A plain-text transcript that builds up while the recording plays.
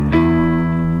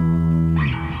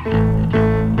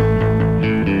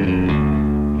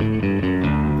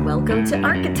to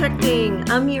Architecting.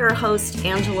 I'm your host,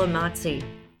 Angela Mazzi.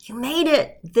 You made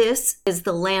it. This is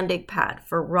the landing pad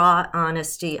for raw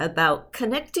honesty about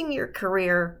connecting your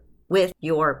career with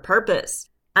your purpose.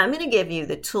 I'm going to give you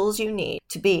the tools you need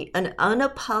to be an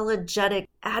unapologetic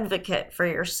advocate for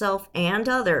yourself and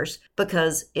others,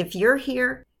 because if you're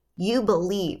here, you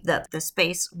believe that the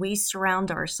space we surround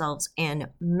ourselves in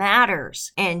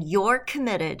matters, and you're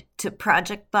committed to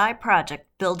project by project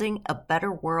building a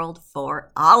better world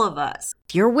for all of us.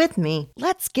 If you're with me,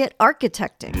 let's get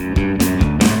architecting.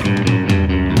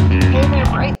 Hey there,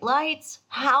 bright lights.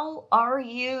 How are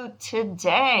you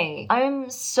today?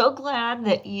 I'm so glad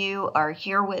that you are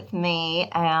here with me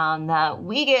and that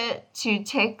we get to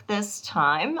take this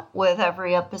time with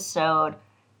every episode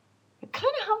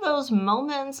kind of have those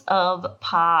moments of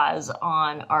pause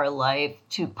on our life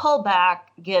to pull back,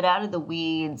 get out of the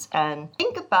weeds, and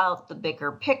think about the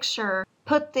bigger picture,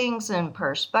 put things in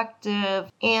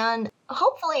perspective, and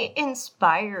hopefully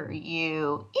inspire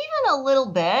you even a little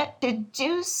bit to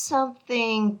do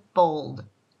something bold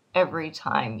every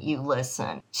time you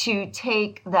listen, to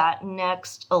take that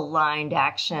next aligned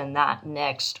action, that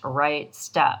next right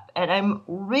step. And I'm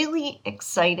really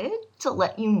excited to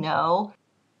let you know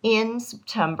in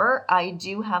September, I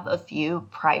do have a few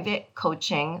private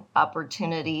coaching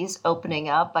opportunities opening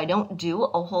up. I don't do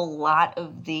a whole lot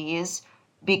of these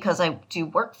because I do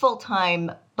work full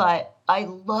time, but I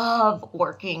love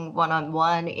working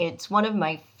one-on-one. It's one of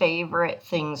my favorite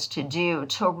things to do,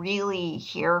 to really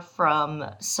hear from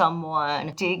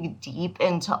someone, dig deep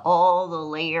into all the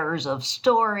layers of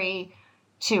story,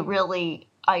 to really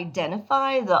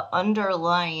identify the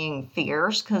underlying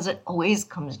fears, because it always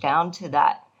comes down to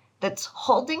that. That's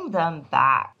holding them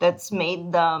back, that's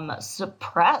made them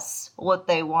suppress what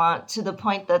they want to the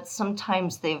point that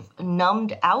sometimes they've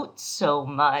numbed out so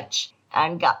much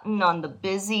and gotten on the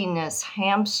busyness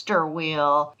hamster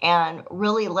wheel and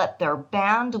really let their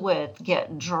bandwidth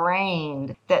get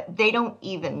drained that they don't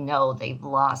even know they've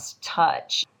lost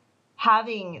touch.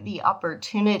 Having the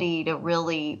opportunity to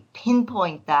really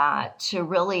pinpoint that, to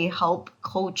really help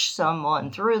coach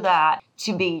someone through that,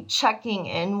 to be checking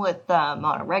in with them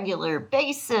on a regular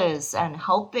basis and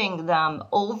helping them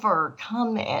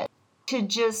overcome it, to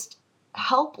just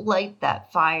help light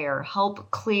that fire, help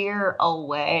clear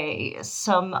away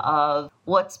some of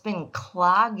what's been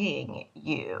clogging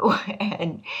you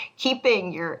and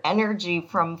keeping your energy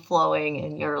from flowing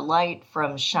and your light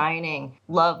from shining.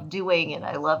 Love doing it.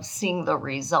 I love seeing the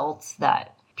results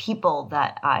that people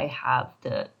that I have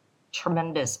the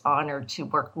tremendous honor to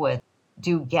work with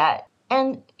do get.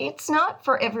 And it's not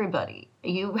for everybody.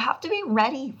 You have to be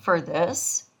ready for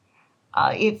this.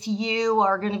 If you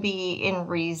are going to be in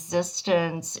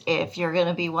resistance, if you're going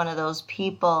to be one of those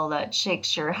people that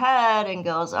shakes your head and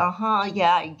goes,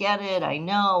 yeah, I get it, I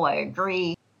know, I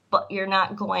agree, but you're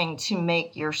not going to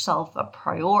make yourself a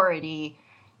priority,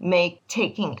 make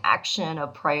taking action a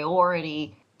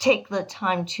priority, take the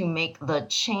time to make the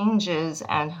changes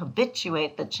and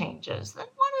habituate the changes, then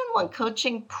one-on-one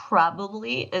coaching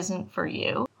probably isn't for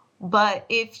you. But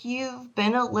if you've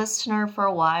been a listener for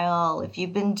a while, if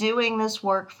you've been doing this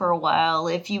work for a while,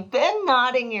 if you've been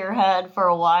nodding your head for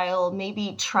a while,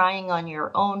 maybe trying on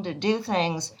your own to do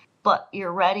things, but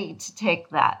you're ready to take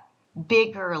that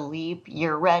bigger leap,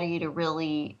 you're ready to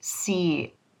really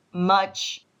see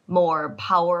much more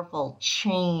powerful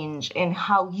change in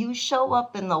how you show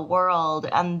up in the world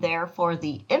and therefore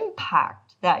the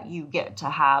impact that you get to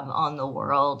have on the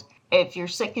world. If you're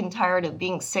sick and tired of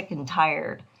being sick and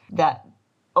tired, that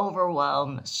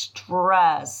overwhelm,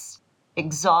 stress,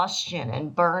 exhaustion,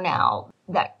 and burnout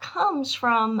that comes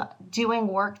from doing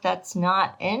work that's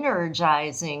not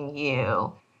energizing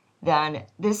you, then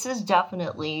this is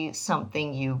definitely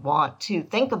something you want to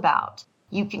think about.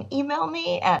 You can email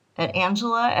me at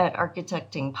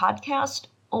Angela@Architecting Podcast,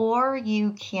 or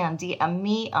you can DM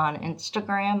me on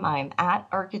Instagram. I'm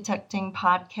at Architecting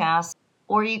Podcast.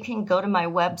 Or you can go to my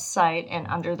website and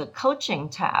under the coaching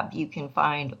tab, you can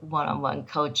find one-on-one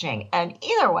coaching. And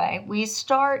either way, we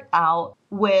start out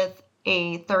with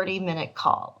a 30-minute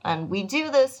call. And we do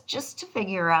this just to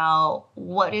figure out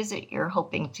what is it you're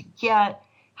hoping to get?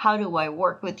 How do I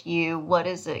work with you? What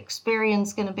is the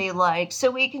experience going to be like? So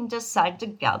we can decide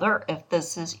together if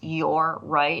this is your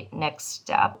right next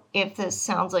step, if this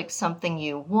sounds like something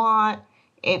you want.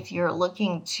 If you're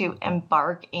looking to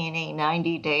embark in a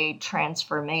 90-day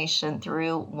transformation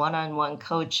through one-on-one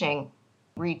coaching,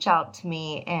 reach out to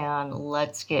me and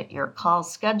let's get your call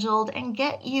scheduled and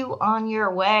get you on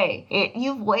your way.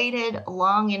 You've waited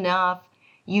long enough.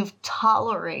 You've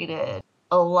tolerated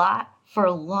a lot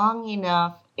for long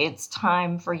enough. It's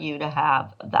time for you to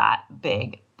have that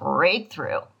big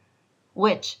breakthrough.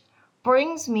 Which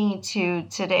brings me to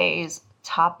today's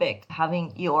topic,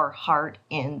 having your heart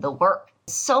in the work.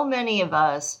 So many of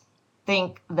us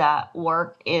think that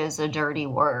work is a dirty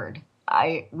word.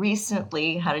 I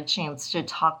recently had a chance to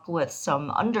talk with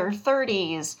some under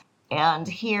 30s and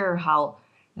hear how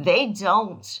they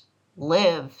don't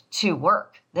live to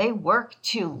work. They work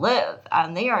to live,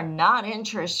 and they are not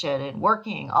interested in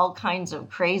working all kinds of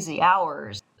crazy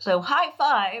hours. So high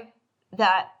five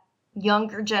that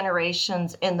younger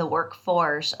generations in the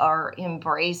workforce are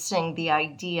embracing the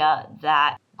idea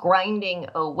that grinding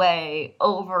away,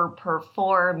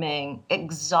 overperforming,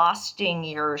 exhausting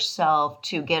yourself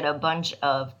to get a bunch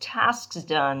of tasks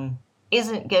done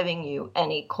isn't giving you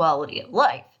any quality of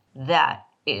life. That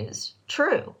is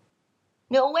true.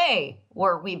 No way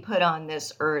were we put on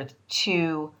this earth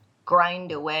to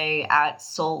grind away at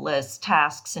soulless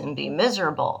tasks and be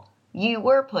miserable. You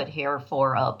were put here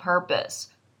for a purpose.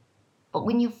 But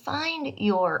when you find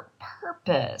your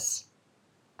purpose,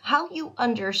 how you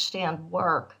understand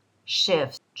work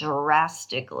shifts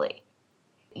drastically.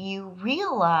 You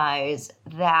realize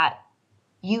that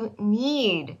you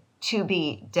need to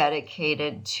be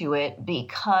dedicated to it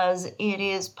because it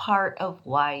is part of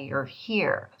why you're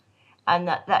here. And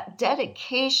that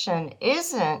dedication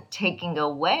isn't taking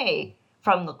away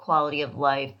from the quality of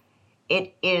life,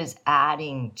 it is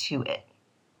adding to it.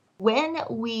 When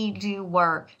we do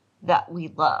work that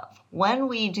we love, when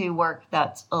we do work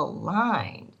that's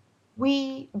aligned,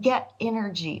 we get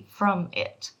energy from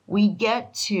it. We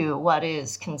get to what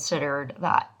is considered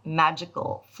that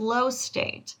magical flow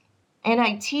state. And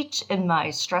I teach in my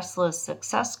Stressless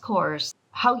Success course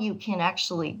how you can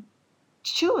actually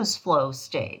choose flow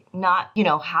state, not,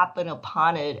 happen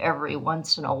upon it every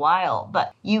once in a while,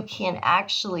 but you can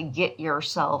actually get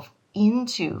yourself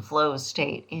into flow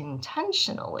state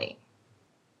intentionally.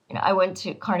 I went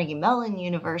to Carnegie Mellon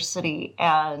University,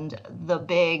 and the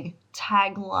big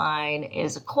tagline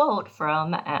is a quote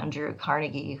from Andrew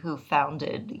Carnegie, who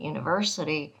founded the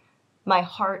university. My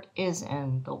heart is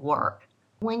in the work.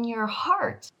 When your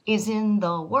heart is in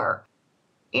the work,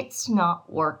 it's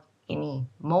not work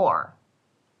anymore.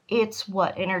 It's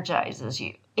what energizes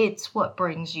you. It's what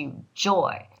brings you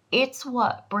joy. It's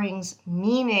what brings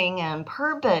meaning and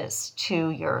purpose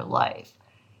to your life.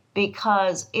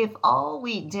 Because if all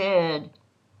we did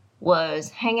was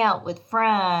hang out with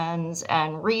friends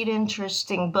and read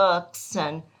interesting books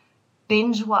and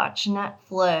binge watch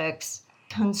Netflix,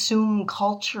 consume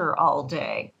culture all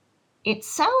day, it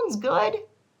sounds good,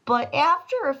 but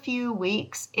after a few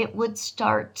weeks, it would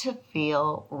start to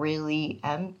feel really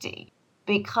empty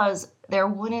because there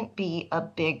wouldn't be a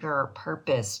bigger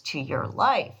purpose to your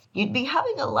life. You'd be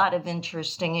having a lot of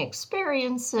interesting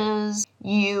experiences.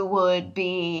 You would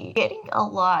be getting a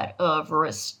lot of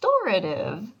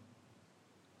restorative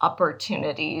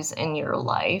opportunities in your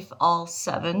life, all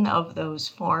 7 of those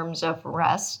forms of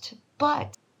rest,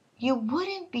 but you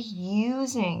wouldn't be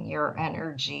using your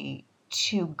energy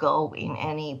to go in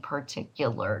any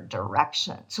particular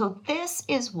direction. So this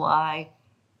is why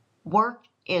work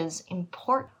is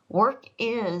important. Work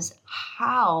is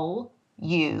how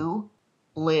you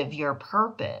live your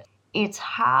purpose. It's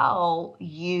how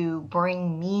you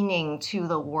bring meaning to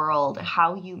the world,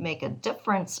 how you make a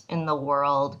difference in the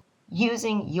world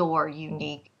using your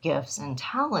unique gifts and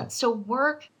talents. So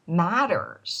work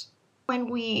matters. When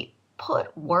we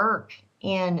put work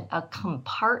in a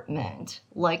compartment,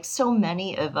 like so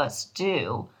many of us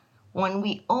do, when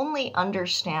we only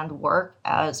understand work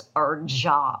as our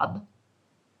job,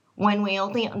 when we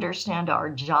only understand our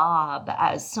job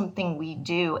as something we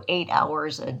do 8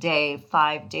 hours a day,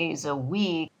 5 days a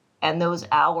week, and those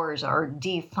hours are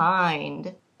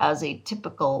defined as a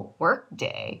typical work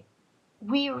day,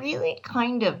 we really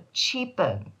kind of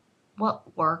cheapen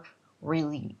what work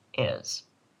really is.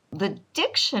 The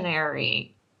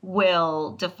dictionary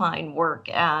will define work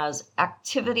as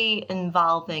activity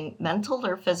involving mental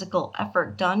or physical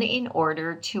effort done in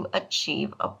order to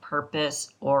achieve a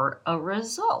purpose or a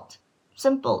result.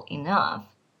 Simple enough,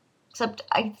 except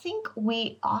I think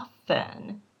we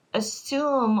often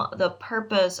assume the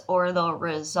purpose or the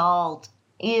result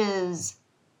is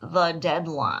the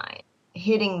deadline,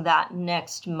 hitting that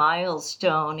next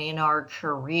milestone in our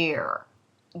career,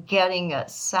 getting a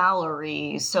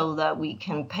salary so that we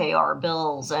can pay our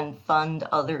bills and fund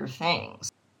other things.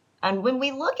 And when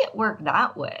we look at work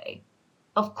that way,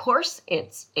 of course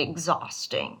it's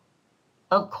exhausting.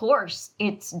 Of course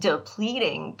it's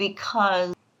depleting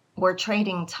because we're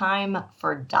trading time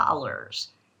for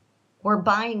dollars. We're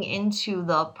buying into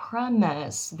the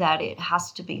premise that it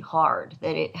has to be hard,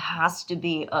 that it has to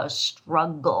be a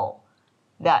struggle,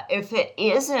 that if it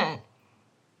isn't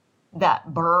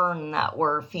that burn that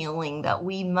we're feeling, that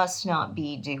we must not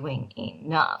be doing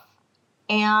enough.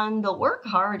 And the work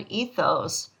hard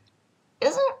ethos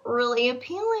isn't really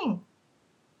appealing.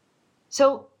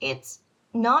 So it's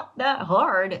not that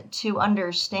hard to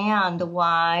understand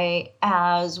why,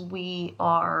 as we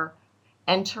are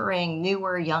entering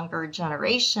newer, younger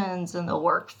generations in the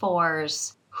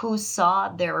workforce who saw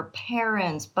their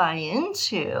parents buy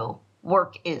into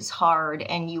work is hard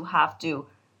and you have to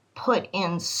put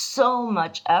in so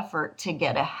much effort to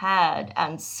get ahead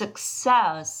and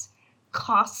success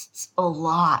costs a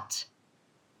lot,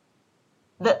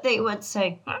 that they would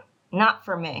say, not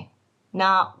for me,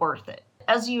 not worth it.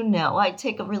 As you know, I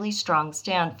take a really strong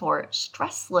stand for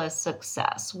stressless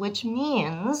success, which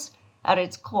means at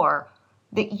its core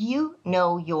that you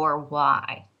know your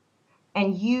why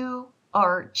and you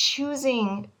are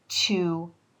choosing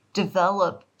to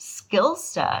develop skill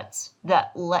sets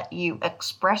that let you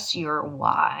express your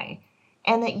why,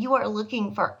 and that you are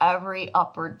looking for every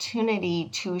opportunity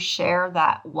to share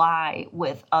that why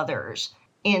with others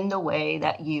in the way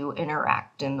that you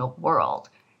interact in the world.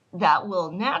 That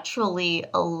will naturally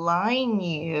align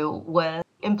you with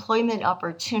employment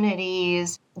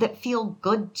opportunities that feel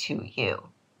good to you,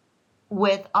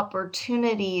 with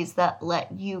opportunities that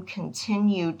let you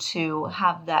continue to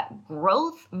have that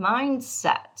growth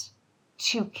mindset,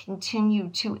 to continue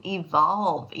to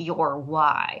evolve your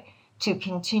why, to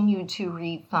continue to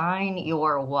refine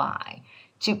your why,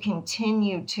 to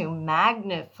continue to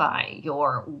magnify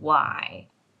your why.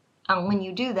 And when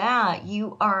you do that,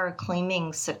 you are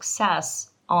claiming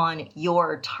success on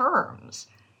your terms,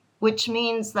 which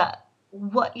means that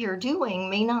what you're doing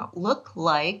may not look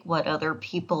like what other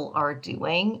people are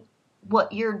doing.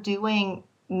 What you're doing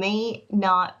may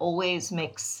not always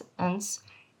make sense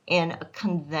in a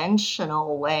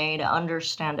conventional way to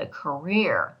understand a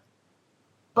career,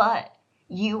 but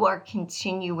you are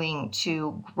continuing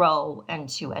to grow and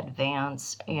to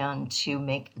advance and to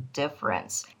make a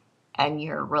difference. And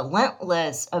you're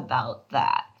relentless about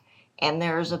that. And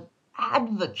there's an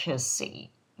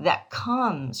advocacy that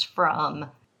comes from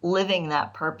living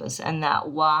that purpose and that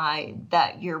why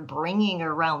that you're bringing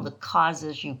around the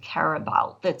causes you care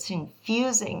about, that's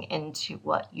infusing into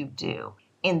what you do.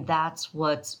 And that's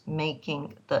what's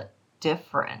making the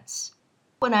difference.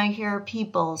 When I hear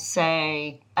people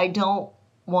say, I don't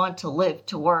want to live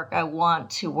to work, I want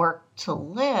to work to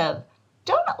live,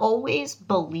 don't always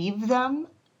believe them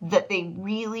that they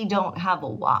really don't have a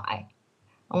why.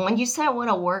 And when you say I want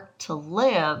to work to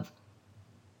live,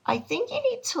 I think you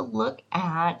need to look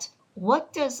at,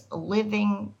 what does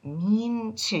living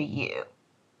mean to you?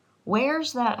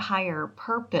 Where's that higher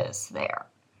purpose there?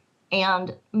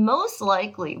 And most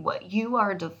likely what you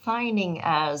are defining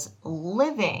as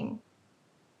living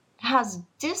has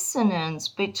dissonance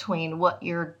between what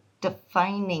you're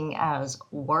defining as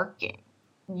working.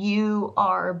 You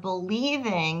are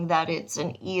believing that it's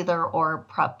an either or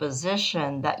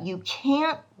proposition, that you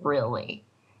can't really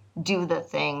do the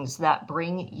things that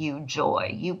bring you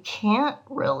joy. You can't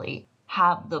really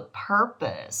have the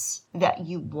purpose that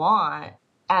you want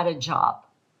at a job.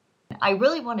 I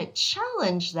really want to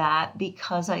challenge that,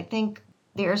 because I think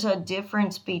there's a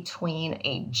difference between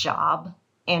a job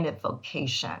and a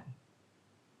vocation.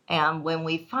 And when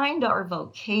we find our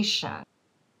vocation,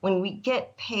 when we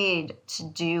get paid to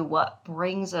do what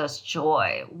brings us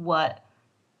joy, what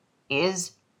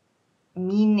is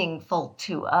meaningful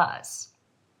to us,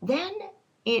 then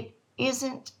it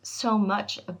isn't so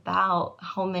much about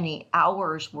how many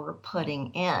hours we're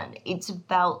putting in. It's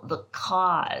about the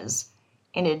cause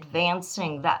and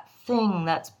advancing that thing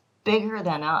that's bigger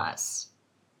than us,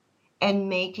 and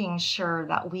making sure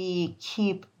that we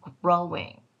keep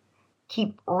growing,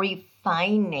 keep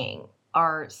refining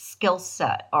our skill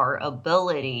set, our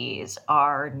abilities,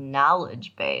 our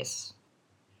knowledge base.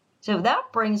 So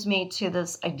that brings me to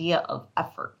this idea of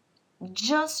effort.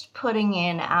 Just putting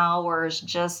in hours,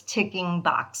 just ticking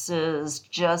boxes,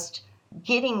 just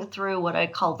getting through what I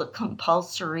call the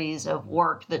compulsories of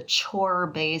work, the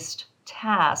chore-based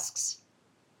tasks,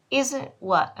 isn't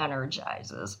what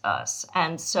energizes us.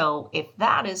 And so if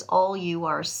that is all you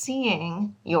are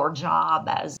seeing your job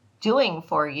as doing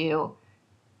for you,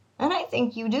 then I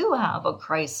think you do have a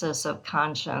crisis of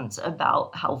conscience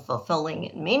about how fulfilling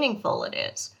and meaningful it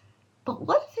is. But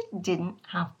what if it didn't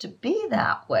have to be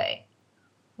that way?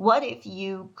 What if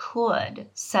you could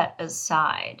set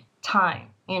aside time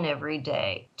in every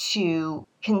day to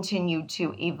continue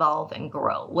to evolve and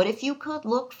grow? What if you could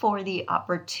look for the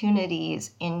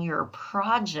opportunities in your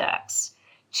projects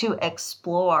to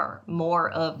explore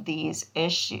more of these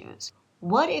issues?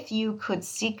 What if you could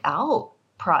seek out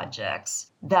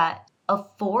projects that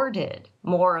afforded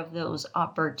more of those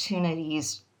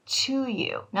opportunities to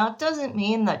you. Now, it doesn't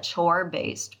mean the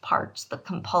chore-based parts, the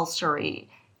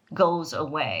compulsory, goes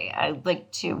away. I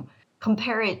like to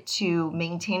compare it to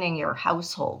maintaining your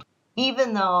household.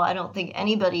 Even though I don't think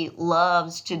anybody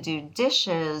loves to do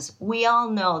dishes, we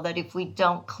all know that if we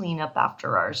don't clean up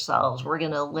after ourselves, we're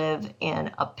going to live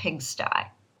in a pigsty.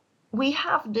 We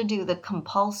have to do the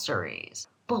compulsories,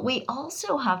 but we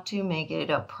also have to make it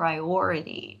a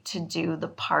priority to do the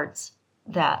parts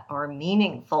that are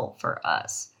meaningful for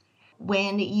us.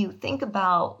 When you think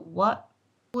about what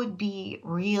would be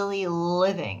really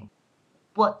living,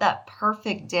 what that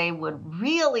perfect day would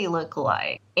really look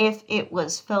like if it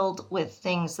was filled with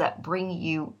things that bring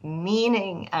you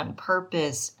meaning and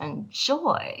purpose and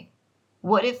joy.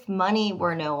 What if money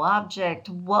were no object?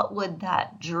 What would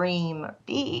that dream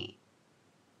be?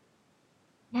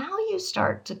 Now you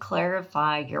start to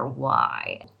clarify your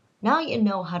why. Now you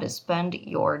know how to spend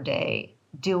your day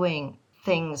doing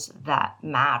things that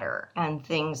matter and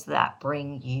things that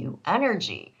bring you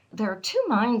energy. There are two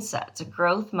mindsets, a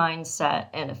growth mindset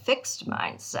and a fixed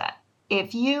mindset.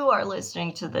 If you are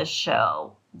listening to this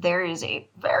show, there is a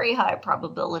very high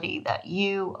probability that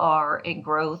you are a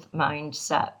growth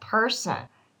mindset person,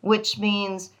 which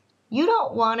means you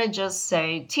don't want to just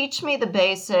say, teach me the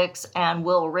basics and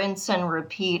we'll rinse and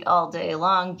repeat all day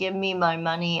long. Give me my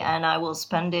money and I will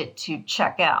spend it to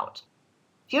check out.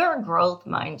 If you're a growth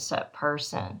mindset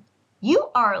person, you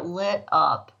are lit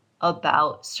up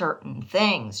about certain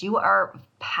things. You are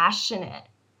passionate,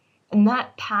 and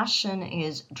that passion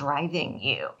is driving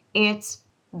you. It's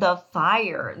the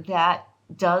fire that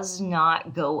does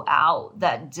not go out,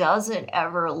 that doesn't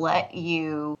ever let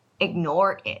you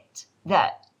ignore it,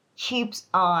 that keeps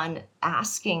on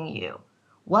asking you,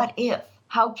 what if?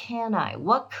 How can I?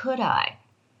 What could I?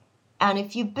 And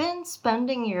if you've been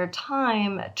spending your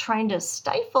time trying to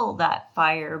stifle that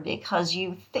fire because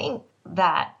you think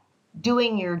that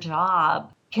doing your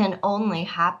job can only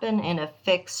happen in a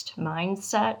fixed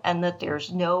mindset and that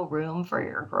there's no room for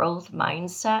your growth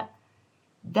mindset,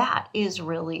 that is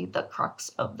really the crux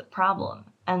of the problem.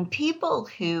 And people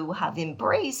who have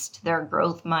embraced their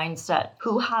growth mindset,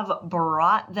 who have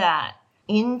brought that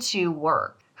into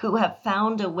work, who have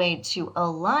found a way to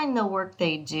align the work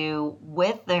they do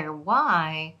with their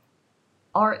why,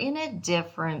 are in a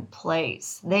different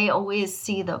place. They always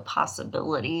see the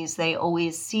possibilities. They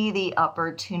always see the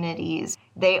opportunities.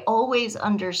 They always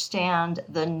understand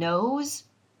the no's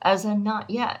as a not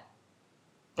yet.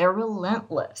 They're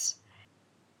relentless.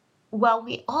 Well,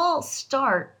 we all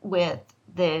start with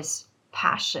this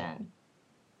passion,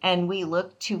 and we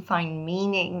look to find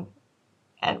meaning,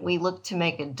 and we look to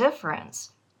make a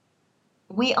difference.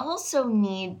 We also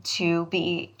need to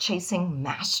be chasing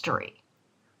mastery,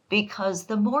 because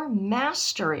the more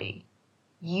mastery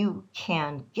you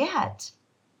can get,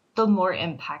 the more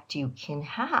impact you can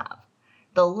have.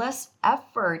 The less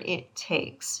effort it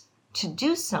takes to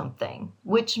do something,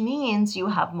 which means you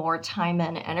have more time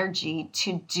and energy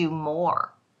to do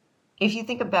more. If you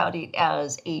think about it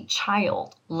as a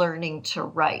child learning to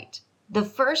write, the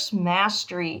first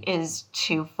mastery is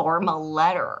to form a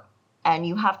letter. And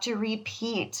you have to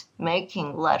repeat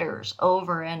making letters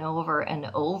over and over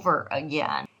and over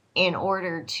again in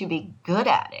order to be good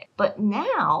at it. But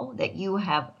now that you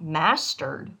have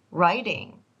mastered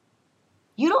writing,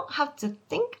 you don't have to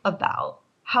think about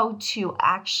how to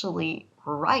actually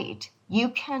write. You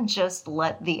can just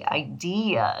let the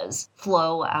ideas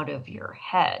flow out of your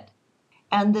head.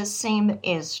 And the same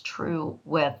is true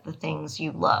with the things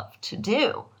you love to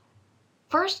do.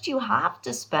 First, you have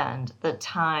to spend the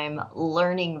time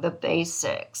learning the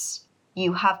basics.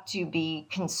 You have to be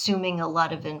consuming a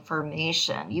lot of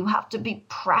information. You have to be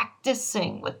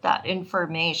practicing with that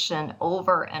information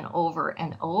over and over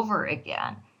and over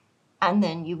again. And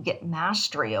then you get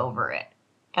mastery over it.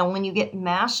 And when you get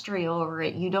mastery over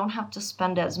it, you don't have to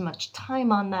spend as much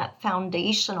time on that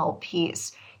foundational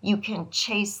piece. You can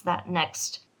chase that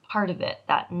next part of it,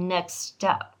 that next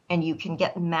step. And you can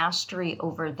get mastery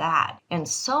over that, and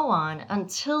so on,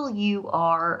 until you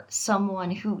are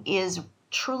someone who is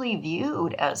truly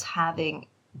viewed as having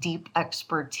deep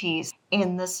expertise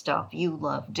in the stuff you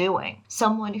love doing.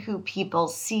 Someone who people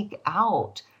seek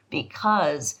out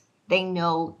because they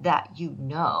know that you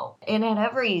know. And at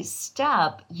every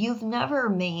step, you've never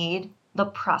made the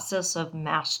process of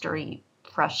mastery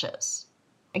precious.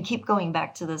 I keep going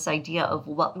back to this idea of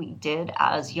what we did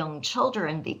as young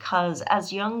children, because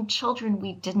as young children,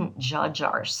 we didn't judge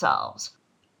ourselves.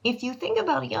 If you think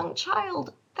about a young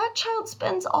child, that child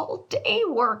spends all day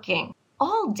working,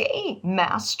 all day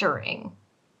mastering,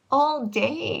 all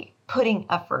day putting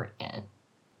effort in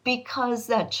because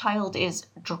that child is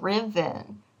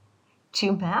driven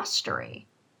to mastery.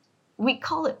 We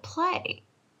call it play.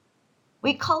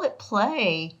 We call it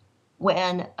play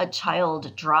when a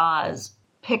child draws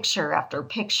picture after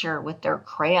picture with their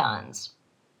crayons,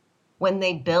 when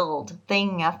they build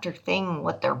thing after thing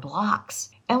with their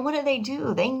blocks. And what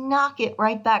do? They knock it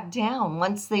right back down.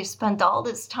 Once they've spent all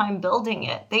this time building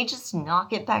it, they just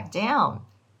knock it back down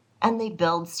and they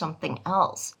build something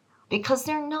else because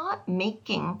they're not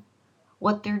making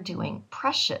what they're doing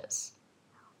precious.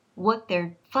 What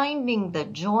they're finding the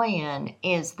joy in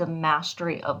is the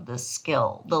mastery of the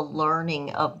skill, the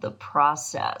learning of the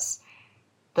process,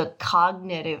 the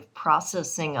cognitive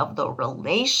processing of the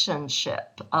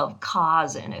relationship of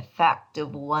cause and effect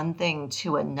of one thing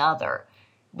to another,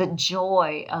 the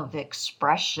joy of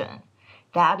expression.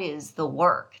 That is the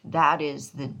work. That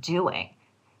is the doing.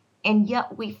 And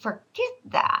yet we forget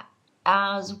that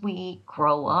as we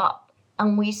grow up.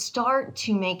 And we start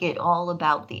to make it all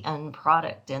about the end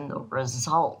product and the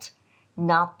result,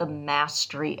 not the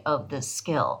mastery of the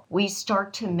skill. We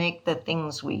start to make the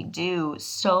things we do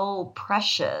so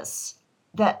precious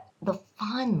that the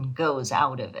fun goes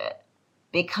out of it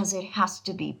because it has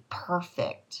to be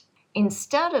perfect.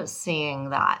 Instead of seeing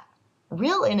that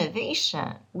real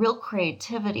innovation, real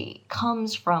creativity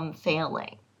comes from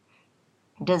failing.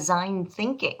 Design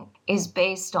thinking is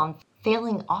based on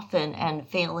failing often and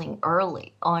failing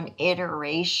early, on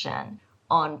iteration,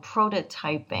 on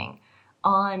prototyping,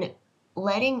 on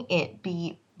letting it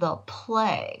be the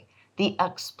play, the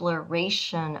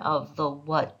exploration of the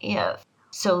what if,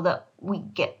 so that we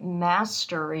get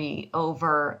mastery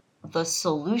over the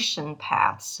solution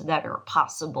paths that are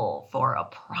possible for a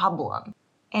problem.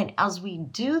 And as we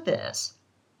do this,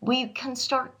 we can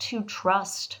start to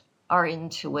trust our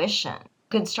intuition.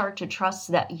 Can start to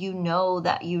trust that you know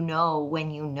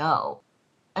when you know,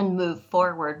 and move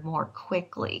forward more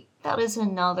quickly. That is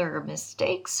another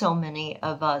mistake so many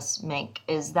of us make,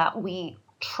 is that we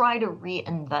try to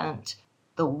reinvent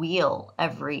the wheel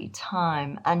every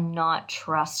time and not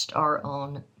trust our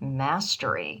own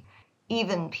mastery.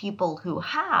 Even people who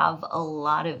have a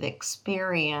lot of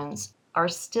experience are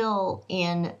still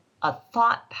in a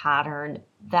thought pattern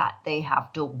that they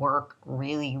have to work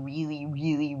really, really,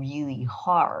 really, really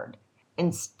hard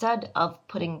instead of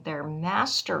putting their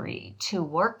mastery to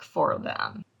work for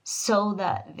them so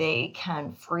that they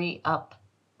can free up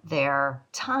their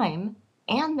time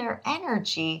and their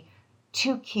energy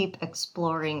to keep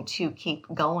exploring, to keep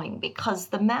going, because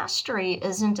the mastery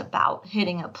isn't about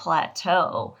hitting a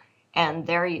plateau and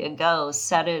there you go,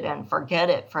 set it and forget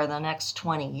it for the next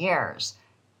 20 years.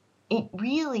 It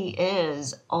really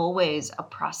is always a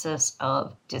process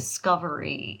of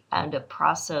discovery and a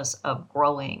process of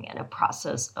growing and a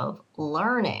process of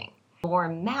learning. The more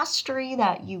mastery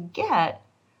that you get,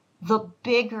 the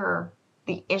bigger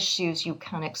the issues you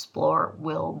can explore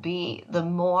will be, the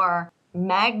more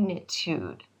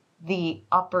magnitude the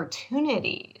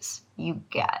opportunities you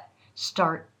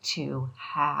start to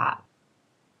have.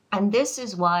 And this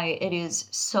is why it is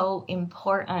so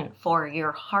important for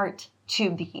your heart to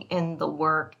be in the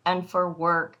work, and for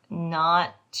work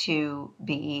not to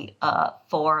be a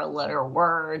 4-letter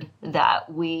word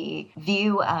that we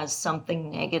view as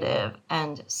something negative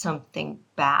and something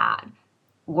bad.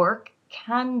 Work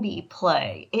can be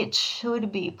play. It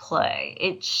should be play.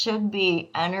 It should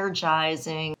be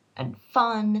energizing and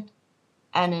fun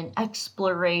and an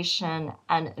exploration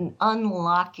and an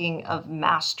unlocking of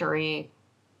mastery,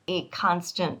 a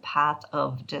constant path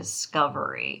of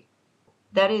discovery.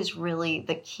 That is really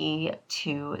the key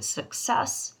to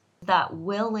success, that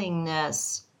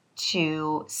willingness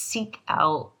to seek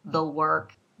out the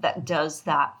work that does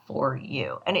that for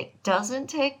you. And it doesn't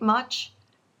take much.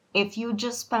 If you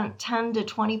just spent 10 to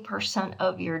 20%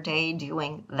 of your day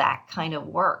doing that kind of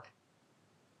work,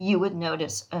 you would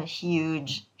notice a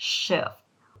huge shift.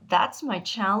 That's my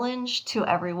challenge to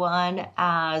everyone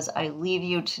as I leave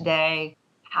you today.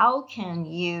 How can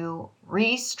you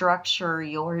restructure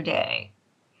your day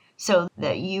so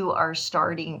that you are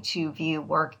starting to view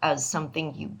work as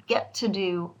something you get to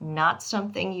do, not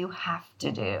something you have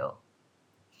to do?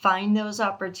 Find those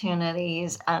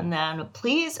opportunities and then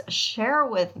please share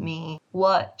with me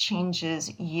what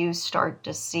changes you start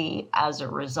to see as a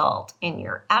result in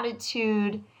your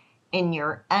attitude, in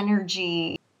your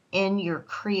energy, in your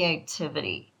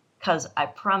creativity, because I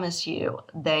promise you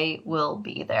they will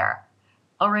be there.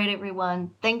 All right, everyone,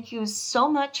 thank you so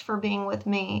much for being with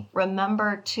me.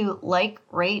 Remember to like,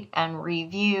 rate, and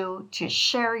review, to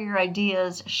share your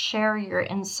ideas, share your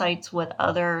insights with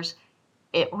others.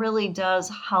 It really does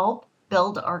help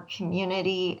build our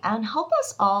community, and help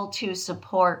us all to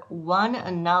support one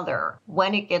another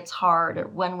when it gets hard or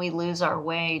when we lose our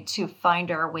way, to find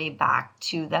our way back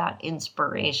to that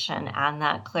inspiration and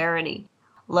that clarity.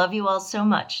 Love you all so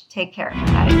much. Take care.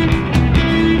 Bye.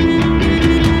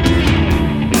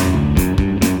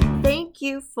 Thank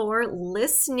you for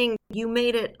listening. You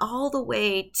made it all the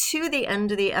way to the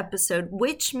end of the episode,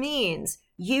 which means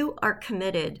you are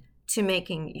committed to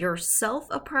making yourself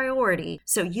a priority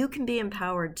so you can be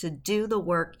empowered to do the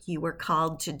work you were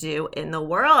called to do in the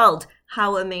world.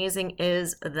 How amazing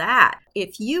is that?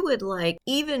 If you would like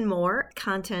even more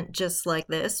content just like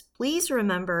this, please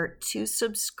remember to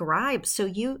subscribe so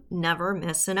you never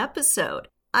miss an episode.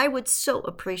 I would so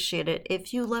appreciate it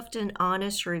if you left an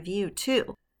honest review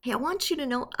too. Hey, I want you to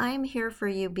know I'm here for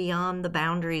you beyond the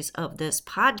boundaries of this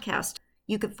podcast.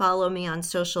 You could follow me on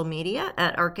social media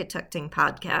at Architecting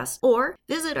Podcast, or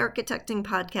visit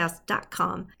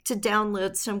architectingpodcast.com to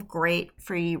download some great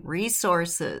free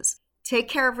resources. Take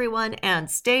care, everyone, and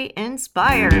stay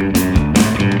inspired.